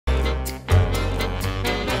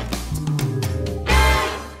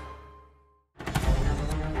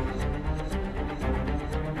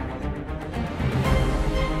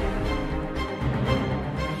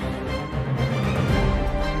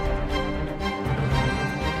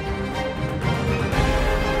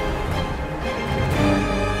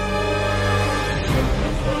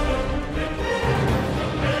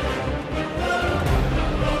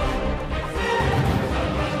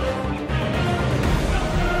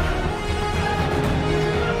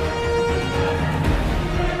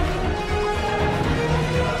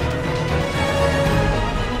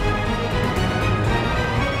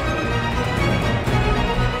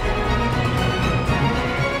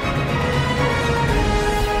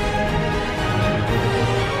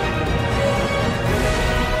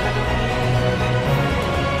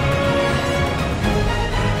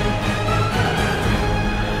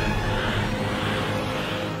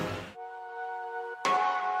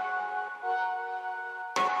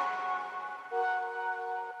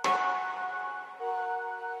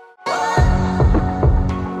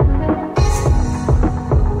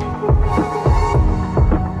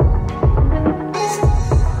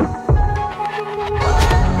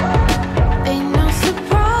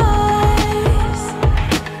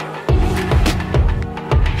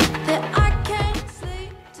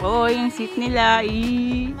nila.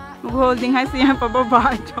 Mag-holding hands niya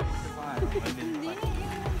pababa.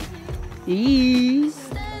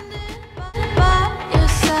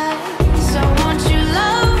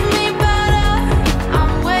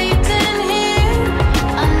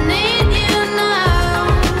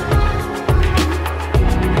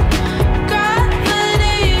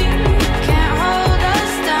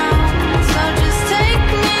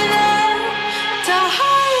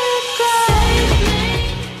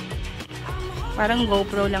 Parang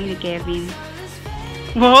GoPro lang ni Kevin.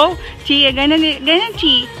 Wow! Chi, ganun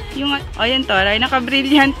Chi. Yung, o yan to,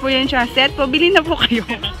 naka-brilliant po yan siya. Set po, bilhin na po kayo.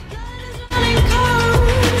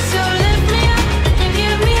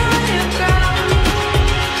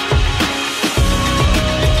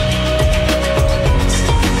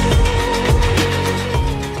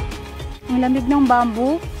 Ang lamig ng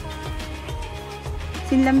bamboo.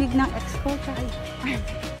 Sinlamig ng expo.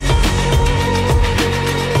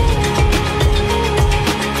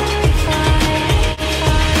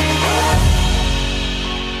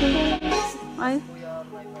 Ay.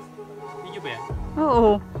 Video ba yan?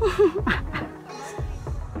 Oo.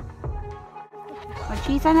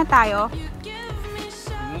 Mag-cheesa na tayo.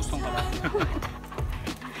 Ngusong ka ba?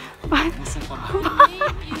 Ngusong ka ba?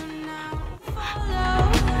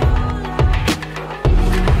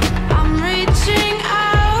 I'm reaching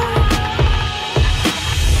out.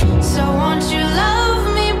 So won't you love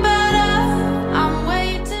me better? I'm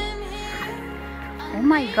waiting here. Oh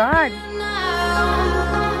my God.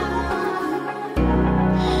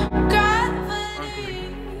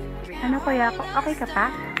 Ano kaya ako? Okay ka pa?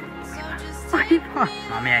 Okay pa.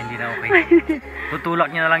 Mamaya hindi na okay. Tutulak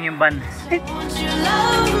niya na lang yung van.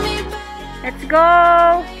 Let's go!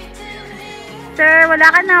 Sir, wala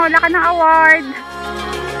ka na award.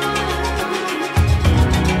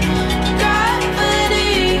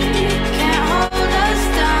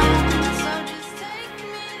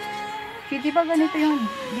 Di ba ganito yung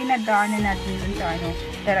dinadaanan natin dun sa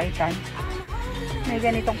Taraitan? May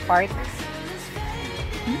ganitong part.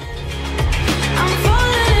 I'm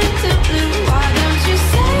falling into blue. Why don't you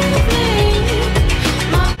save me?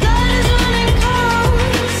 My blood is running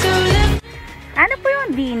cold. So lift. Ano po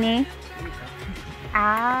yung dine?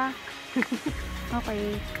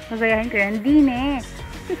 Okay. Magayahin ko yan. Dine.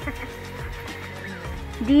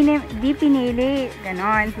 Dine, di pinili.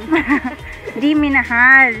 Ganon. Di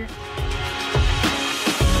minahal.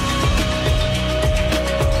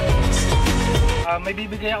 May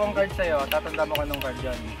bibigay akong card sa'yo. Tatanda mo anong card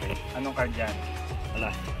yan. Okay. Anong card yan?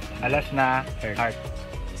 Alas na heart.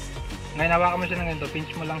 Ngayon hawakan mo siya ng ganito.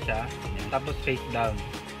 Pinch mo lang siya. Tapos face down.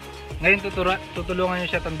 Ngayon tutulungan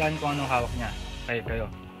niyo siya tandaan kung anong hawak niya. Kayo.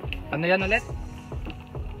 Ano yan ulit?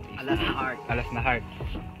 Alas na heart. Alas na heart.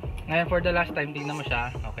 Ngayon for the last time, tingnan mo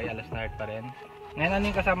siya. Okay, alas na heart pa rin. Ngayon ano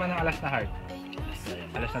yung kasama ng alas na heart?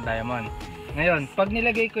 Alas na diamond. Ngayon, pag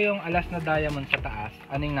nilagay ko yung alas na diamond sa taas,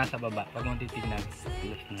 ano yung nasa baba? Pag mong titignan.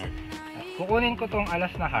 Alas na heart. Kukunin ko tong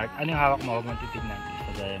alas na heart, ano yung hawak mo? Huwag mong titignan. Alas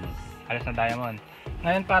na diamond. Alas na diamond.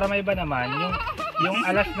 Ngayon, para may iba naman, yung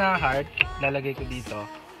alas na heart, lalagay ko dito.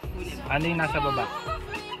 Ano yung nasa baba?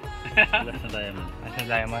 Alas na diamond. Alas na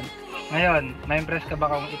diamond. Ngayon, na-impress ka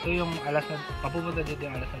ba kung ito yung alas na, mapupunta dito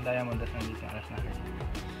yung alas na diamond, tapos nandito yung alas na heart.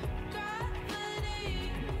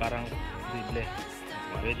 Parang dribble.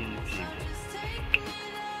 Pwede yung posible.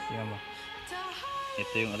 Tingnan mo.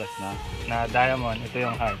 Ito yung alas Na diamond, ito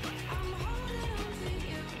yung heart.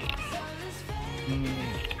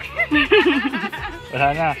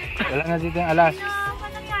 Wala na dito yung alas. Ano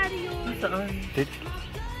nangyari yun? Saan?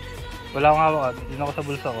 Wala akong hawak. Dito ako sa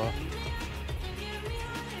bulsa ko.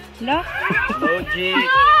 Wala? Logic!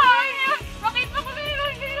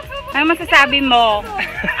 Ano masasabi mo?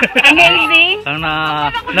 Amazing? Parang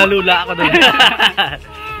nalula ako doon.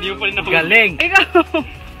 Hindi mo pa rin nahuli. Galing! Ikaw!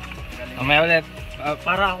 Mamaya ulit.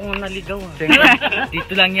 Para akong naligaw.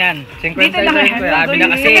 Dito lang yan. 50 Dito lang yan. Sabi na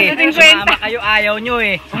kasi. Sumama kayo, ayaw nyo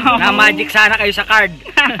eh. Na magic sana kayo sa card.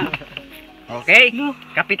 Okay?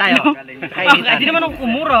 Kapi tayo. Hindi naman ako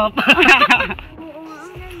kumurap.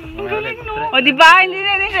 O diba? Hindi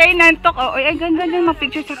na siya inantok. O ay ganda din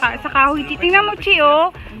mag-picture sa kahoy. Tingnan mo, Chi,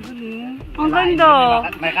 o. Ang ganda.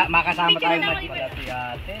 Makasama tayo magic.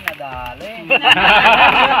 Ate, nadali.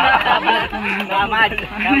 Magic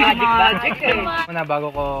magic eh. Una bago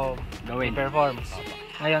ko gawin perform.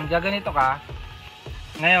 Ngayon, gaganito ka.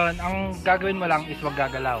 Ngayon, ang gagawin mo lang is wag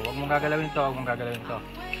gagalaw. Wag mong gagalawin to, wag mong gagalawin to.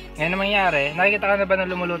 Ngayon ang mangyayari, nakikita ka na ba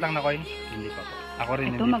ng lumulutang na coins? Hindi pa po. Ako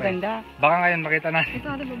rin, Ito hindi maganda. pa. Baka ngayon makita natin. Ito,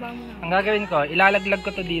 ano baba mo? Ang gagawin ko, ilalaglag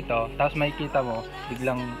ko to dito, tapos makikita mo,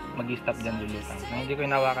 biglang mag-stop dyan lulutang. Nang hindi ko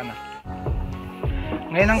inawakan na.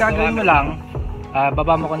 Ngayon ang gagawin mo lang,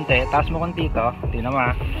 Baba mo konti, taas mo konti ito. Tingnan mo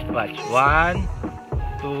ha. Watch. 1,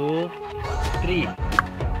 2, 3.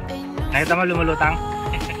 Nakita mo lumulutang?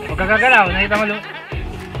 Huwag ka gagalaw. Nakita mo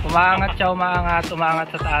umaangat siya, umaangat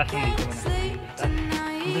sa taas. Dito mo na.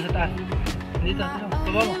 Dito sa taas. Dito,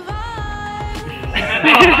 baba mo.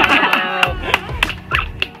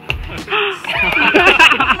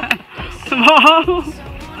 Wow!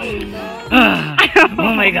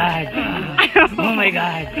 Oh my God! Oh my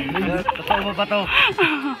God! Totoo mo ba to?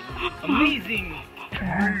 Amazing!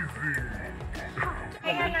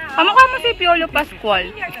 Kamukha mo si Piolo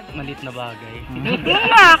Pascual. Malit na bagay. Oo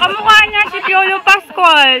nga, kamukha niya si Piolo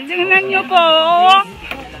Pascual. Tingnan niyo po. Oh.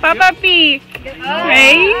 Papa P.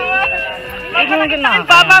 Hey!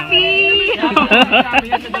 Papa P!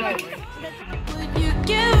 Would you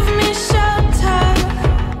give me shelter?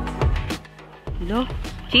 Hello?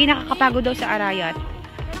 Chi, nakakapagod daw sa Arayat.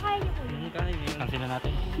 Cancel na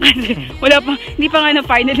natin. Wala pa, hindi pa nga na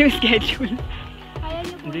final yung schedule.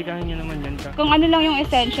 Hindi kaya niya naman yan ka. Kung ano lang yung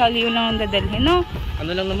essential, yun lang ang dadalhin, no?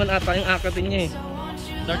 Ano lang naman ata yung akatin niya eh.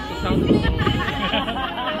 Start to sound.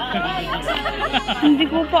 Hindi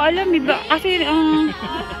ko pa alam, iba. Kasi,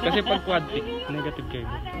 Kasi pag quad pick, negative kayo.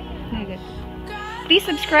 negative. Please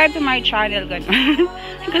subscribe to my channel, ganun.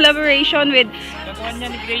 Collaboration with... Gagawan niya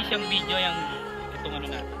ni Grace yung video yung itong ano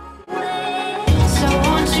natin. So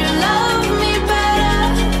won't you love me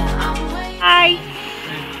better? I'm waiting. Hi!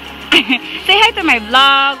 Say hi to my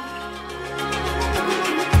vlog.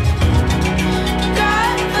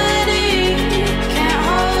 Gravity can't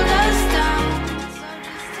hold us down.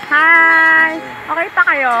 Hi! Okay pa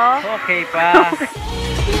kayo? Okay pa.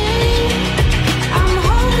 I'm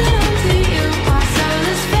holding on to you, my soul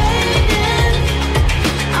is fading.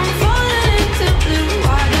 I'm falling into blue,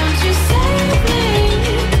 why don't you save me?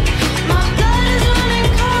 My blood is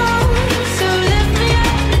running cold, so lift me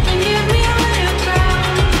up and give me higher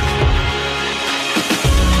ground.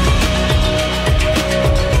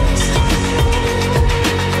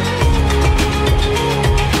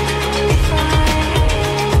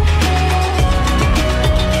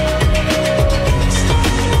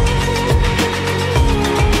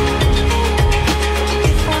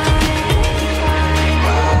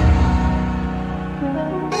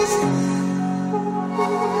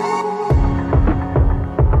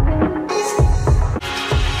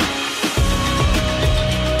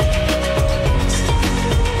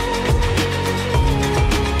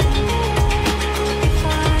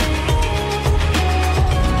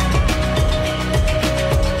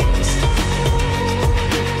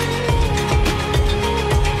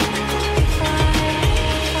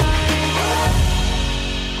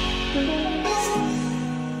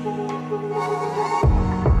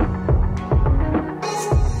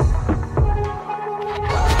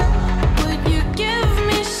 Would you give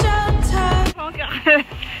me shelter?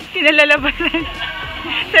 Sinalalabasan.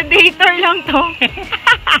 Sa dater lang to.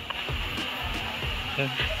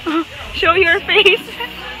 Show your face.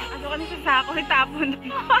 Ano ka na sa sako, itapon.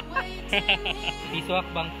 Piso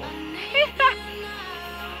hakbang po.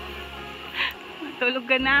 Tulog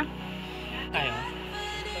ka na. Tayo.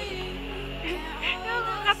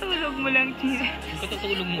 Nakakatulog mo lang, Chira. Kung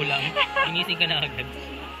tutulog mo lang, inising ka na agad.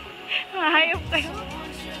 Mahayop kayo.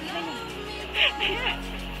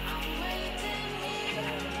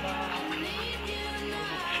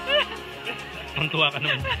 Tuntua ka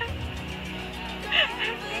naman.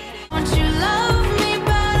 Won't you love me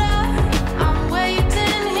better? I'm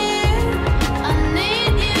waiting here. I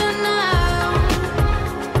need you now.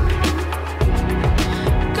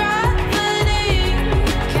 Gravity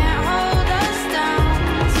can't hold us down,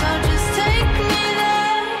 so just take me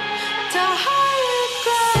there to higher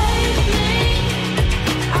ground.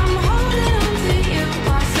 I'm holding on to you,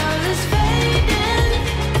 my soul is fading.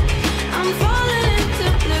 I'm falling into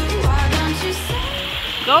blue. Why don't you say?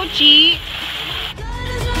 Go, Chi! Blood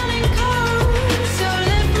is running cold, so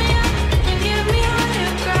lift me up and give me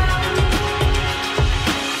higher ground.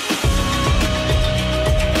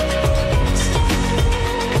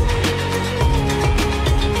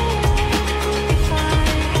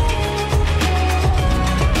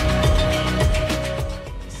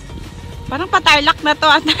 Parang patarlak na to,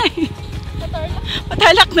 atay.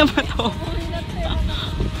 Patarlak na ba to?